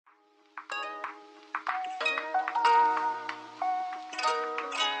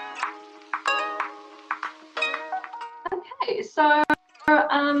So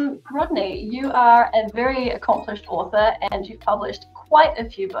Rodney, you are a very accomplished author and you've published quite a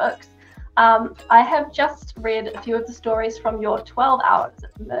few books. I have just read a few of the stories from your 12 Hours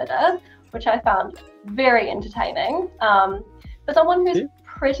of Murder, which I found very entertaining. For someone who's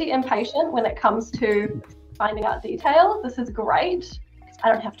pretty impatient when it comes to finding out details, this is great.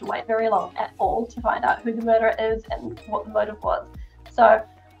 I don't have to wait very long at all to find out who the murderer is and what the motive was. So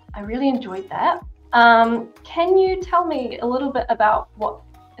I really enjoyed that. Can you tell me a little bit about what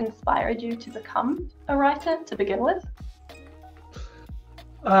inspired you to become a writer to begin with?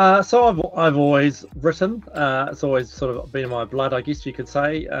 So I've always written. It's always sort of been in my blood, I guess you could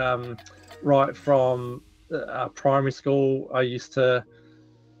say. Right from primary school, I used to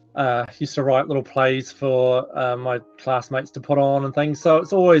write little plays for my classmates to put on and things. So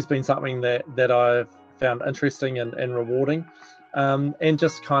it's always been something that I've found interesting and rewarding, and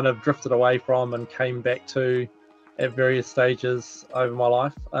just kind of drifted away from and came back to at various stages over my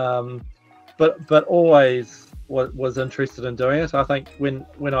life. But always was interested in doing it. I think when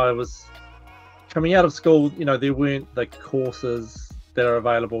I was coming out of school, there weren't the courses that are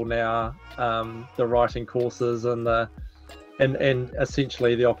available now, the writing courses and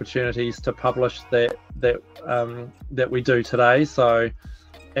essentially the opportunities to publish that we do today. So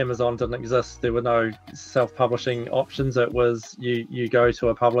Amazon didn't exist. There were no self-publishing options. It was you go to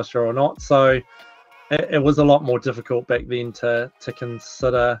a publisher or not. So it was a lot more difficult back then to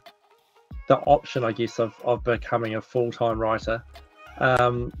consider the option, I guess, of becoming a full-time writer,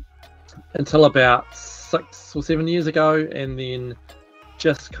 until about 6 or 7 years ago, and then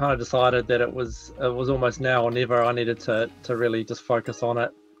just kind of decided that it was almost now or never. I needed to really just focus on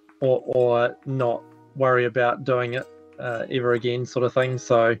it, or not worry about doing it ever again, sort of thing.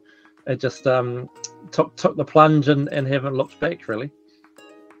 So it just took the plunge and haven't looked back, really.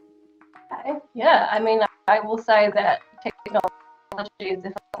 Okay. Yeah, I mean, I will say that technology has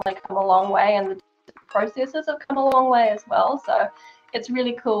definitely come a long way, and the processes have come a long way as well. So it's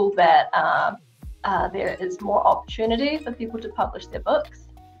really cool that there is more opportunity for people to publish their books.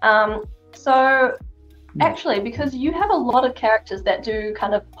 So actually, because you have a lot of characters that do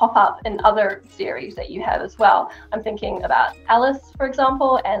kind of pop up in other series that you have as well. I'm thinking about Alice, for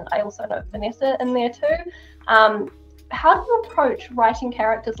example, and I also know Vanessa in there too. How do you approach writing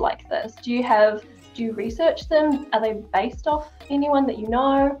characters like this? Do you research them? Are they based off anyone that you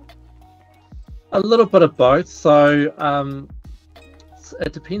know? A little bit of both. So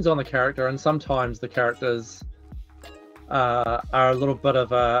it depends on the character, and sometimes the characters are a little bit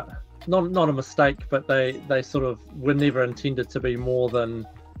of a not a mistake, but they sort of were never intended to be more than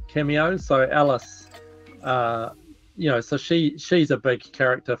cameos. So Alice, so she's a big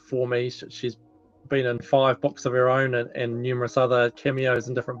character for me. She's been in 5 books of her own and numerous other cameos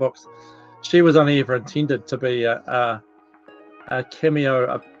in different books. She was only ever intended to be a cameo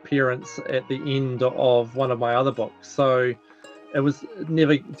appearance at the end of one of my other books. So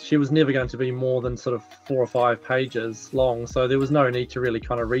she was never going to be more than sort of 4 or 5 pages long. So there was no need to really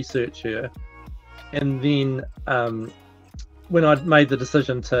kind of research her. And then when I made the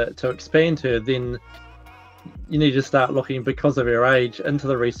decision to expand her, then you need to start looking, because of her age, into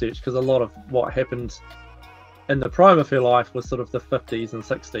the research, because a lot of what happened in the prime of her life was sort of the 50s and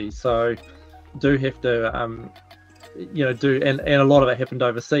 60s. So do have to and a lot of it happened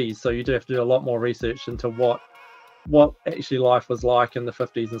overseas, so you do have to do a lot more research into what actually life was like in the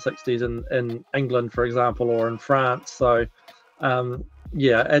 50s and 60s in England, for example, or in France. So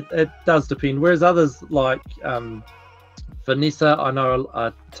it does depend. Whereas others like Vanessa, I know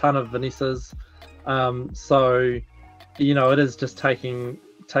a ton of Vanessas. So it is just taking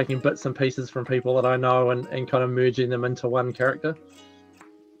bits and pieces from people that I know and kind of merging them into one character.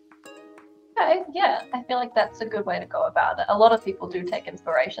 Okay, yeah, I feel like that's a good way to go about it. A lot of people do take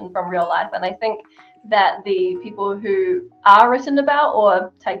inspiration from real life, and I think that the people who are written about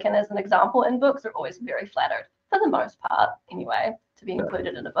or taken as an example in books are always very flattered, for the most part anyway, to be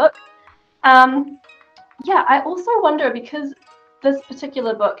included in a book. I also wonder, because this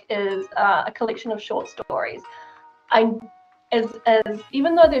particular book is a collection of short stories, even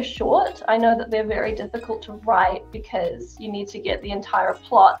though they're short, I know that they're very difficult to write, because you need to get the entire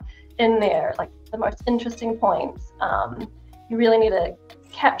plot in there, like the most interesting points. You really need to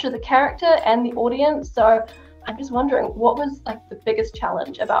capture the character and the audience. So I'm just wondering, what was like the biggest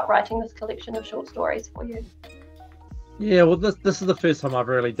challenge about writing this collection of short stories for you? Yeah, well, this is the first time I've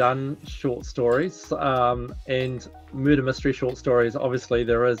really done short stories, and murder mystery short stories. Obviously,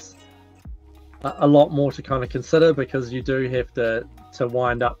 there is a lot more to kind of consider, because you do have to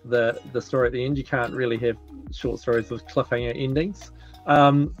wind up the story at the end. You can't really have short stories with cliffhanger endings.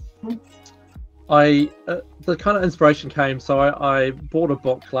 the kind of inspiration came. So I bought a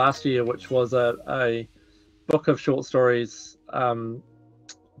book last year, which was a book of short stories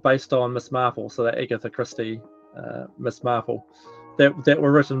based on Miss Marple, so that Agatha Christie Miss Marple, that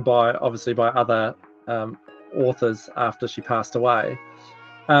were written by other authors after she passed away.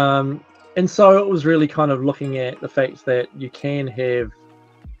 And so it was really kind of looking at the fact that you can have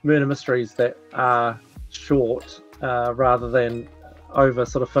murder mysteries that are short rather than over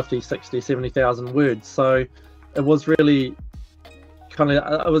sort of 50, 60, 70,000 words. So it was really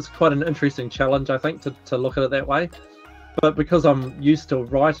it was quite an interesting challenge, I think, to look at it that way. But because I'm used to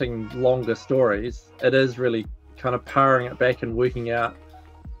writing longer stories, it is really kind of powering it back and working out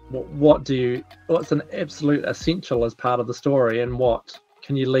what's an absolute essential as part of the story and what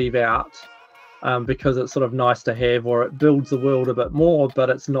can you leave out, because it's sort of nice to have, or it builds the world a bit more, but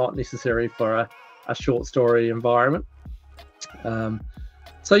it's not necessary for a short story environment.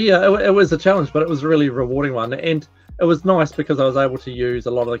 So yeah, it was a challenge, but it was a really rewarding one, and it was nice because I was able to use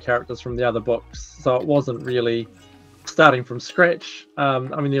a lot of the characters from the other books, so it wasn't really starting from scratch. I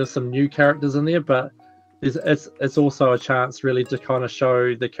mean, there were some new characters in there, but it's also a chance really to kind of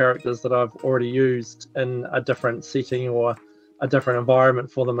show the characters that I've already used in a different setting or a different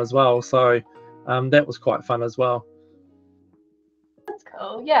environment for them as well. So that was quite fun as well. That's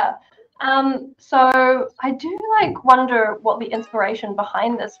cool. Yeah. So I do wonder what the inspiration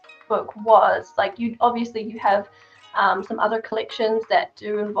behind this book was. You have some other collections that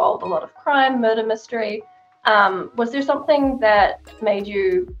do involve a lot of crime, murder, mystery. Was there something that made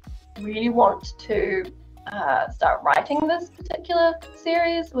you really want to start writing this particular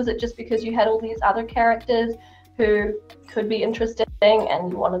series? Was it just because you had all these other characters who could be interesting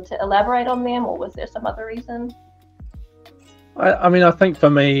and you wanted to elaborate on them, or was there some other reason? I mean, I think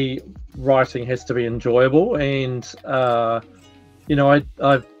for me, writing has to be enjoyable, and I've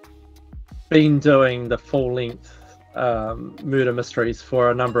been doing the full-length murder mysteries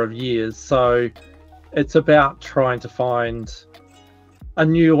for a number of years, so it's about trying to find a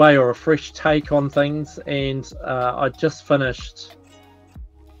new way or a fresh take on things. And I just finished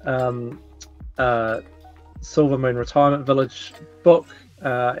Silvermoon Retirement Village book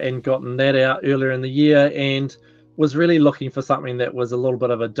and gotten that out earlier in the year, and was really looking for something that was a little bit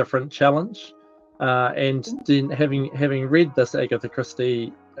of a different challenge. And then having read this Agatha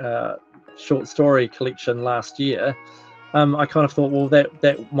Christie short story collection last year, I kind of thought, well,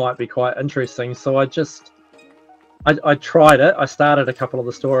 that might be quite interesting. So I tried it. I started a couple of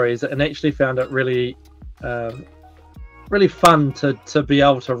the stories and actually found it really really fun to be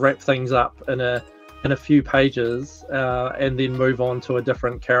able to wrap things up in a few pages and then move on to a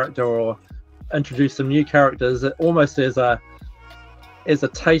different character or introduce some new characters, almost as a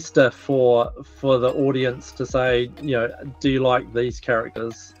taster for the audience to say, do you like these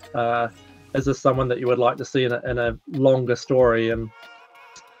characters? Is this someone that you would like to see in a longer story? And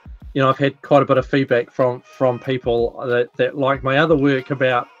I've had quite a bit of feedback from people that like my other work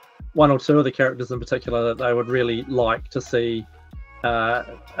about one or two of the characters in particular that they would really like to see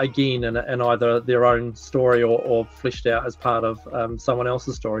again in either their own story or fleshed out as part of someone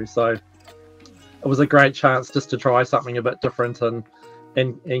else's story. So it was a great chance just to try something a bit different and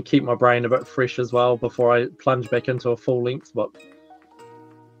keep my brain a bit fresh as well before I plunge back into a full-length book.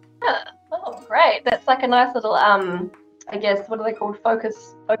 Yeah. Oh, great. That's like a nice little, I guess, what are they called?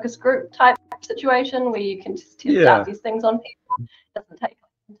 Focus group type situation where you can just test out these things on people. It doesn't take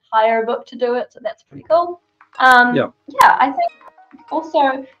an entire book to do it, so that's pretty cool. Yeah, I think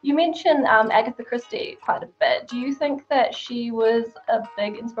also you mentioned Agatha Christie quite a bit. Do you think that she was a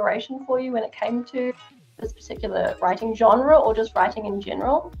big inspiration for you when it came to this particular writing genre, or just writing in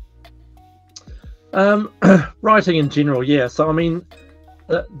general? Writing in general, yeah. So I mean,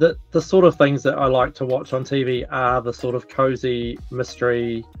 the sort of things that I like to watch on TV are the sort of cozy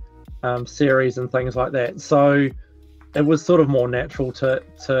mystery series and things like that. So it was sort of more natural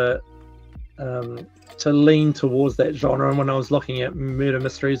to lean towards that genre. And when I was looking at murder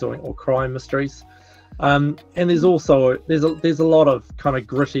mysteries or crime mysteries, and there's also there's a lot of kind of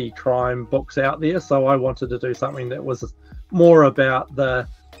gritty crime books out there. So I wanted to do something that was more about the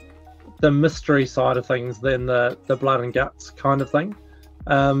mystery side of things than the blood and guts kind of thing.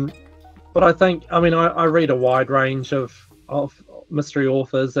 But I think, I mean, I read a wide range of mystery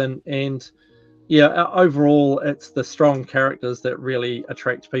authors, and yeah, overall it's the strong characters that really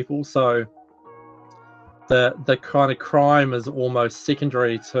attract people. So the kind of crime is almost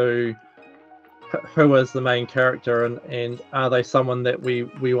secondary to who is the main character, and are they someone that we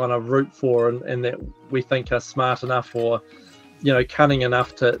want to root for and that we think are smart enough or cunning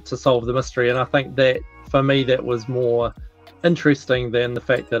enough to solve the mystery. And I think that for me that was more interesting than the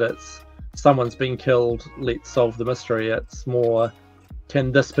fact that it's someone's been killed, let's solve the mystery. It's more,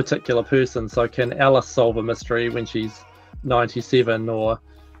 can this particular person, so can Alice solve a mystery when she's 97, or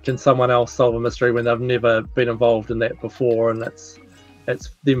can someone else solve a mystery when they've never been involved in that before? And it's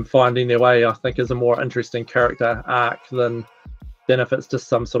them finding their way, I think, is a more interesting character arc than if it's just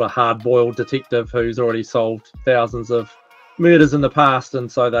some sort of hard-boiled detective who's already solved thousands of murders in the past,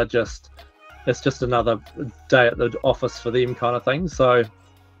 and so it's just another day at the office for them kind of thing. So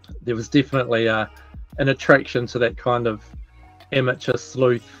there was definitely an attraction to that kind of amateur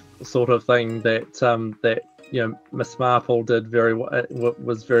sleuth sort of thing that Miss Marple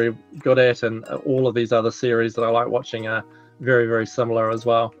was very good at, and all of these other series that I like watching are very, very similar as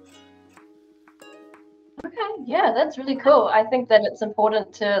well. Okay, yeah, that's really cool. I think that it's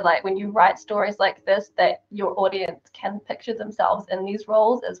important to, like, when you write stories like this, that your audience can picture themselves in these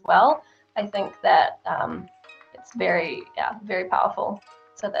roles as well. I think that it's very powerful.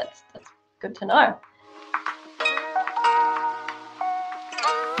 So that's good to know.